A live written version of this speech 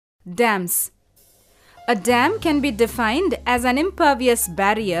Dams. A dam can be defined as an impervious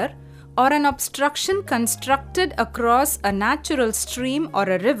barrier or an obstruction constructed across a natural stream or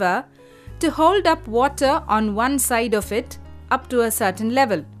a river to hold up water on one side of it up to a certain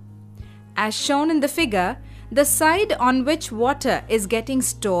level. As shown in the figure, the side on which water is getting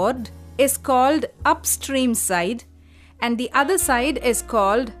stored is called upstream side and the other side is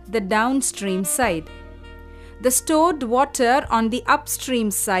called the downstream side. The stored water on the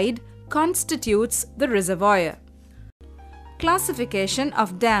upstream side constitutes the reservoir. Classification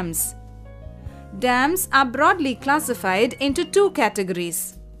of dams. Dams are broadly classified into two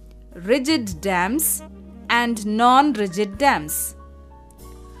categories: rigid dams and non-rigid dams.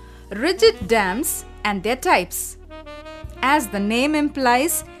 Rigid dams and their types. As the name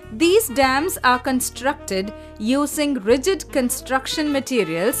implies, these dams are constructed using rigid construction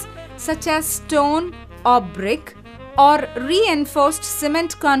materials such as stone or brick or reinforced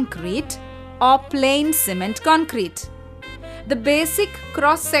cement concrete or plain cement concrete. The basic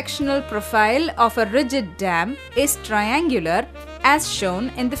cross-sectional profile of a rigid dam is triangular as shown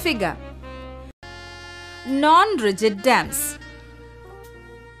in the figure. Non-rigid dams.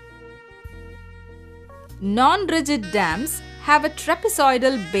 Non-rigid dams have a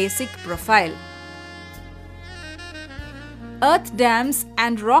trapezoidal basic profile. Earth dams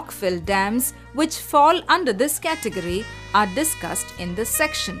and rock-fill dams, which fall under this category, are discussed in this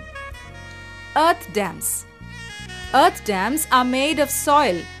section. Earth dams. Earth dams are made of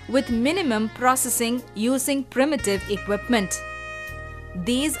soil with minimum processing using primitive equipment.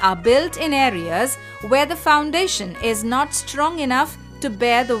 These are built in areas where the foundation is not strong enough to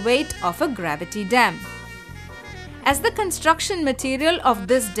bear the weight of a gravity dam. As the construction material of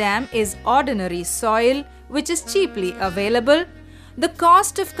this dam is ordinary soil, which is cheaply available, the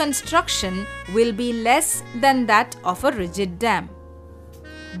cost of construction will be less than that of a rigid dam.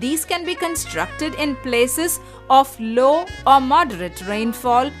 These can be constructed in places of low or moderate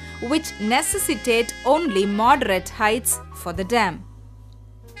rainfall, which necessitate only moderate heights for the dam.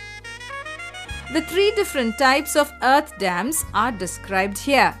 The three different types of earth dams are described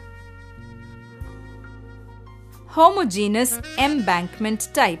here. Homogeneous embankment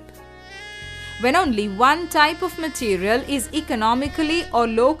type. When only one type of material is economically or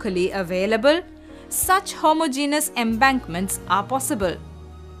locally available, such homogeneous embankments are possible.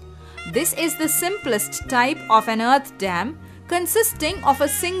 This is the simplest type of an earth dam, consisting of a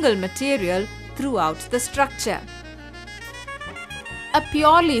single material throughout the structure. A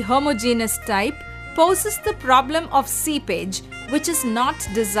purely homogeneous type poses the problem of seepage, which is not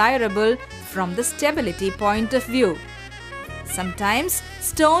desirable from the stability point of view. Sometimes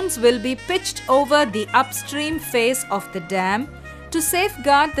stones will be pitched over the upstream face of the dam to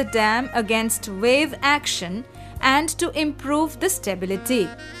safeguard the dam against wave action and to improve the stability.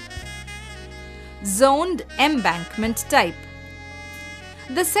 Zoned embankment type.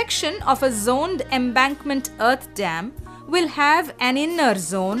 The section of a zoned embankment earth dam will have an inner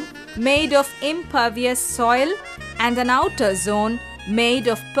zone made of impervious soil and an outer zone made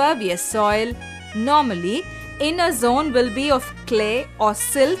of pervious soil. Normally, inner zone will be of clay or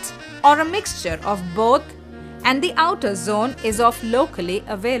silt or a mixture of both, and the outer zone is of locally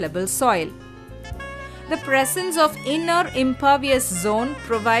available soil. The presence of inner impervious zone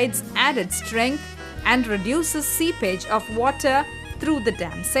provides added strength and reduces seepage of water through the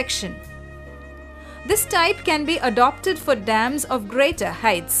dam section. This type can be adopted for dams of greater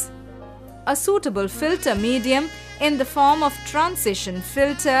heights. A suitable filter medium in the form of transition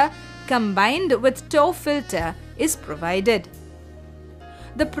filter combined with toe filter is provided.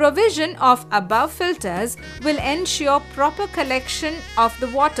 The provision of above filters will ensure proper collection of the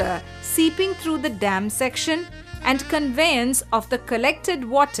water seeping through the dam section and conveyance of the collected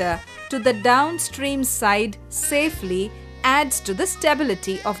water to the downstream side safely adds to the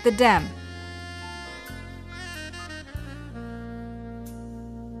stability of the dam.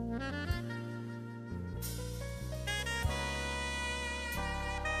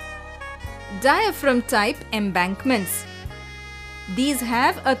 Diaphragm type embankments. These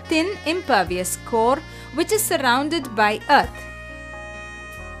have a thin impervious core which is surrounded by earth.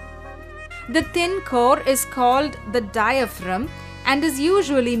 The thin core is called the diaphragm and is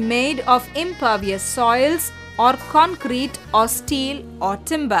usually made of impervious soils or concrete or steel or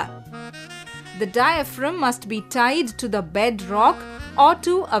timber. The diaphragm must be tied to the bedrock or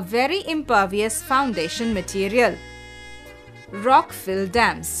to a very impervious foundation material. Rock-fill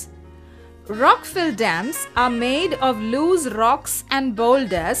dams. Rock-fill dams are made of loose rocks and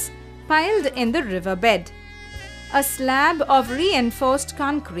boulders piled in the riverbed. A slab of reinforced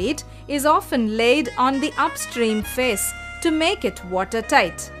concrete is often laid on the upstream face to make it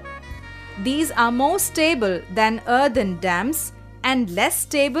watertight. These are more stable than earthen dams and less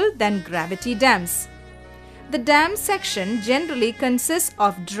stable than gravity dams. The dam section generally consists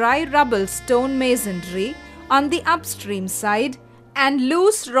of dry rubble stone masonry on the upstream side and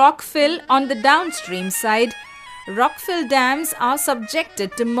loose rock fill on the downstream side. Rockfill dams are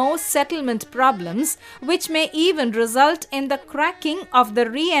subjected to more settlement problems, which may even result in the cracking of the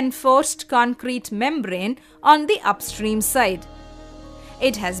reinforced concrete membrane on the upstream side.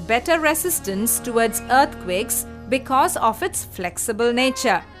 It has better resistance towards earthquakes because of its flexible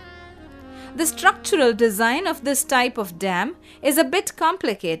nature. The structural design of this type of dam is a bit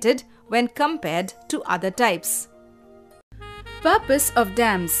complicated when compared to other types. Purpose of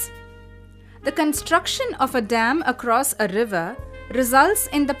dams. The construction of a dam across a river results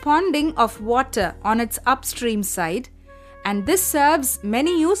in the ponding of water on its upstream side, and this serves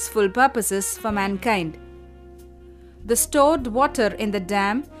many useful purposes for mankind. The stored water in the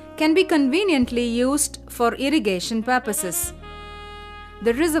dam can be conveniently used for irrigation purposes.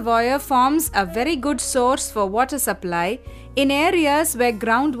 The reservoir forms a very good source for water supply in areas where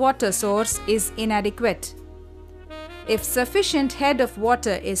groundwater source is inadequate. If sufficient head of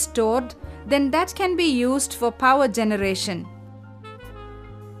water is stored, then that can be used for power generation.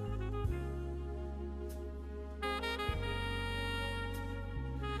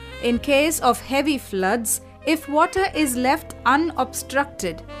 In case of heavy floods, if water is left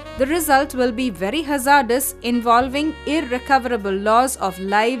unobstructed, the result will be very hazardous, involving irrecoverable loss of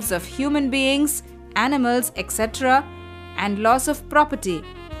lives of human beings, animals, etc., and loss of property.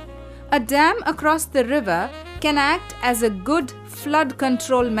 A dam across the river can act as a good flood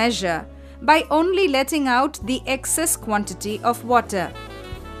control measure by only letting out the excess quantity of water.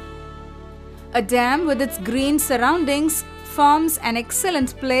 A dam with its green surroundings forms an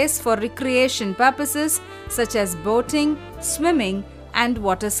excellent place for recreation purposes such as boating, swimming, and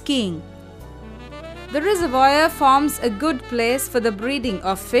water skiing. The reservoir forms a good place for the breeding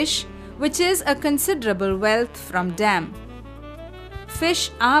of fish, which is a considerable wealth from dam.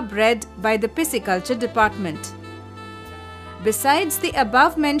 Fish are bred by the pisciculture department. Besides the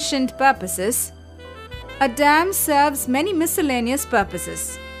above-mentioned purposes, a dam serves many miscellaneous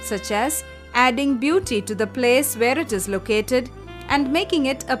purposes, such as adding beauty to the place where it is located and making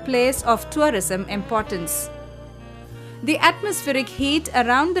it a place of tourism importance. The atmospheric heat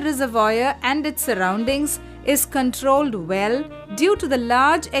around the reservoir and its surroundings is controlled well due to the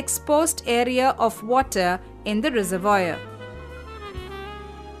large exposed area of water in the reservoir.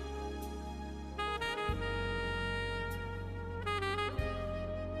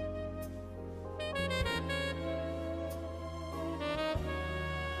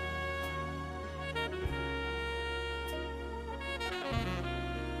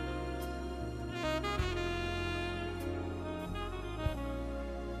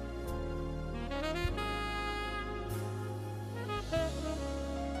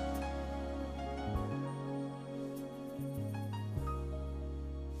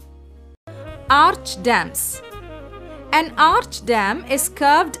 Arch dams. An arch dam is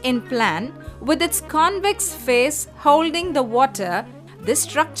curved in plan with its convex face holding the water. This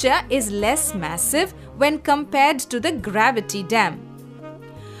structure is less massive when compared to the gravity dam.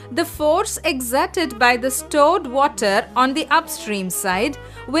 The force exerted by the stored water on the upstream side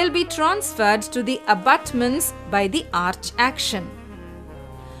will be transferred to the abutments by the arch action.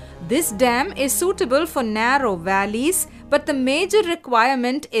 This dam is suitable for narrow valleys, but the major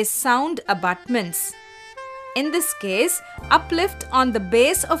requirement is sound abutments. In this case, uplift on the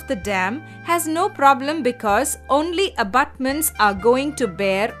base of the dam has no problem because only abutments are going to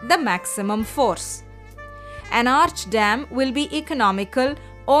bear the maximum force. An arch dam will be economical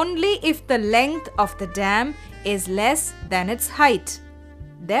only if the length of the dam is less than its height.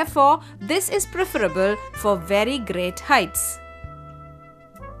 Therefore, this is preferable for very great heights.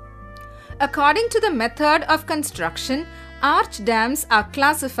 According to the method of construction, arch dams are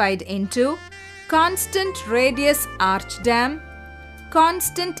classified into constant radius arch dam,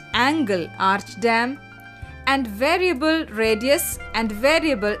 constant angle arch dam, and variable radius and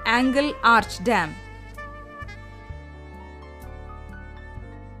variable angle arch dam.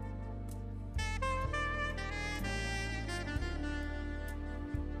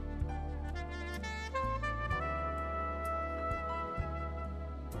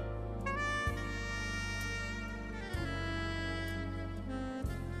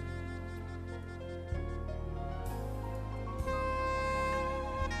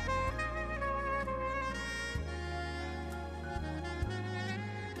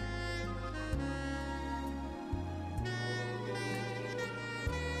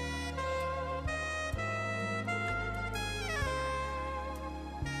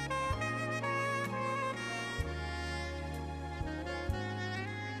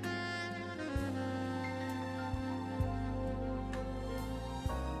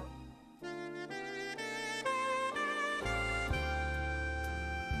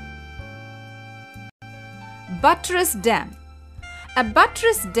 Buttress dam. A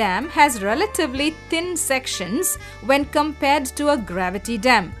buttress dam has relatively thin sections when compared to a gravity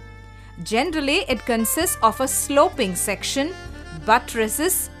dam. Generally, it consists of a sloping section,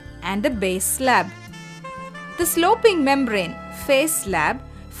 buttresses, and a base slab. The sloping membrane, face slab,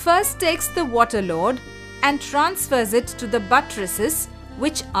 first takes the water load and transfers it to the buttresses,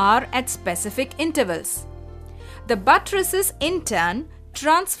 which are at specific intervals. The buttresses in turn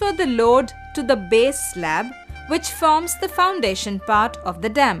transfer the load to the base slab, which forms the foundation part of the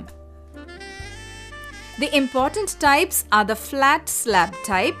dam. The important types are the flat slab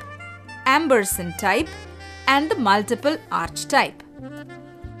type, Amberson type, and the multiple arch type.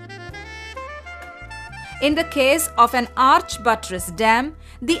 In the case of an arch buttress dam,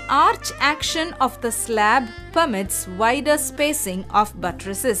 the arch action of the slab permits wider spacing of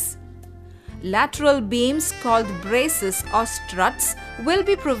buttresses. Lateral beams called braces or struts will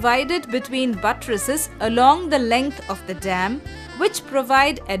be provided between buttresses along the length of the dam, which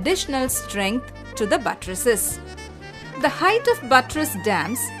provide additional strength to the buttresses. The height of buttress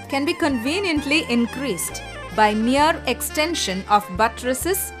dams can be conveniently increased by mere extension of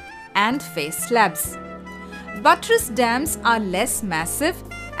buttresses and face slabs. Buttress dams are less massive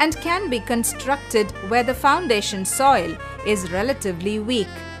and can be constructed where the foundation soil is relatively weak.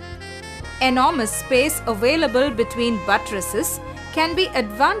 Enormous space available between buttresses can be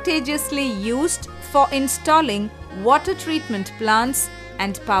advantageously used for installing water treatment plants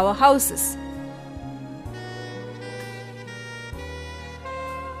and powerhouses.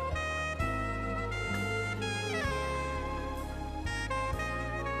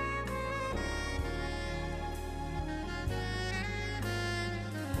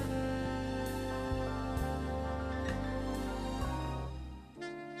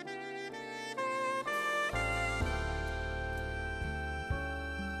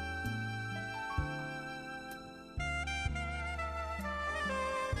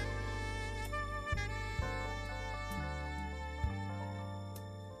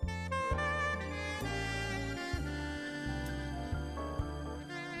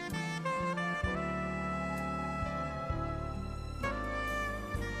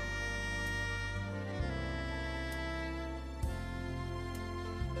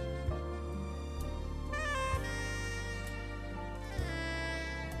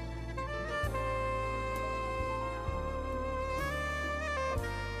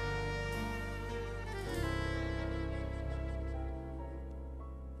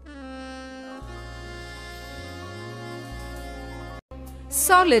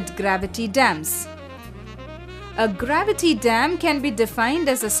 Solid gravity dams. A gravity dam can be defined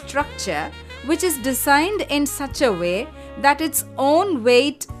as a structure which is designed in such a way that its own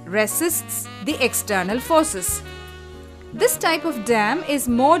weight resists the external forces. This type of dam is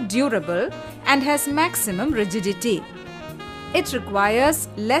more durable and has maximum rigidity. It requires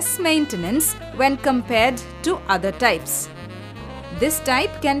less maintenance when compared to other types. This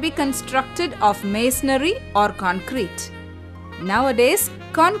type can be constructed of masonry or concrete. Nowadays,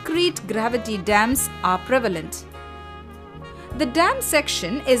 concrete gravity dams are prevalent. The dam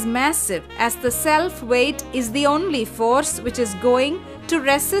section is massive as the self-weight is the only force which is going to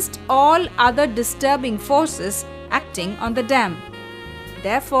resist all other disturbing forces acting on the dam.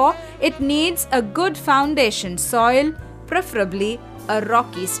 Therefore, it needs a good foundation soil, preferably a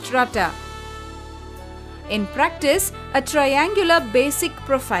rocky strata. In practice, a triangular basic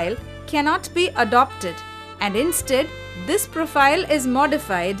profile cannot be adopted, and instead, this profile is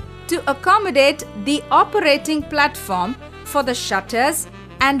modified to accommodate the operating platform for the shutters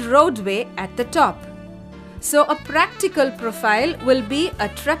and roadway at the top. So a practical profile will be a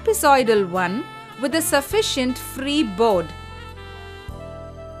trapezoidal one with a sufficient free board.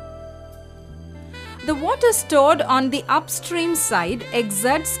 The water stored on the upstream side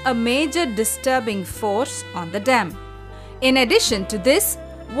exerts a major disturbing force on the dam. In addition to this,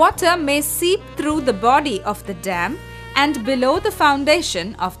 water may seep through the body of the dam and below the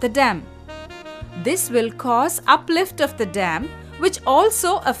foundation of the dam. This will cause uplift of the dam, which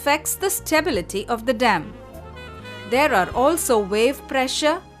also affects the stability of the dam. There are also wave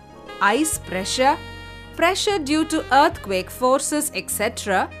pressure, ice pressure, pressure due to earthquake forces,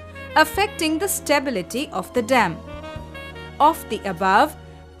 etc., affecting the stability of the dam. Of the above,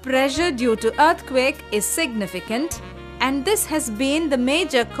 pressure due to earthquake is significant, and this has been the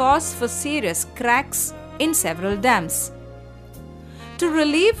major cause for serious cracks in several dams. To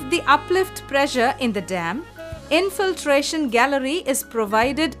relieve the uplift pressure in the dam, infiltration gallery is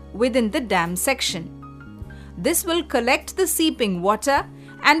provided within the dam section. This will collect the seeping water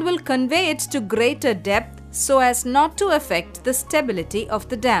and will convey it to greater depth so as not to affect the stability of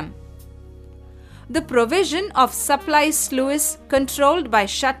the dam. The provision of supply sluice controlled by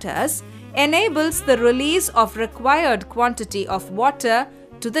shutters enables the release of required quantity of water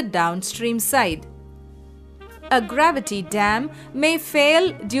to the downstream side. A gravity dam may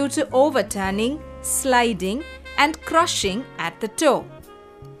fail due to overturning, sliding, and crushing at the toe.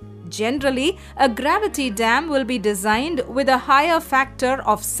 Generally, a gravity dam will be designed with a higher factor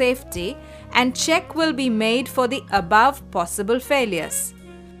of safety, and check will be made for the above possible failures.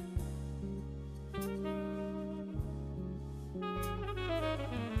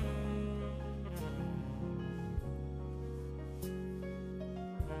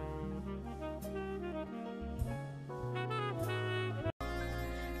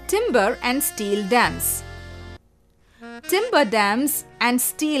 Timber and steel dams. Timber dams and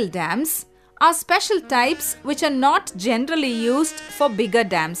steel dams are special types which are not generally used for bigger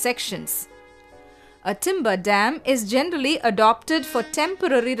dam sections. A timber dam is generally adopted for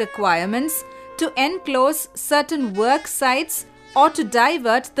temporary requirements to enclose certain work sites or to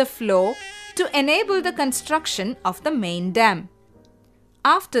divert the flow to enable the construction of the main dam.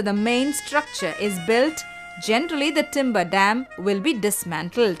 After the main structure is built, generally the timber dam will be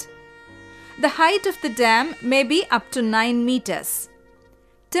dismantled. The height of the dam may be up to 9 meters.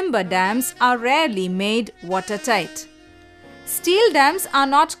 Timber dams are rarely made watertight. Steel dams are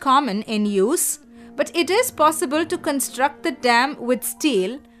not common in use, but it is possible to construct the dam with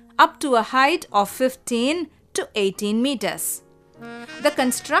steel up to a height of 15 to 18 meters. The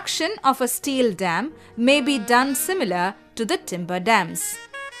construction of a steel dam may be done similar to the timber dams.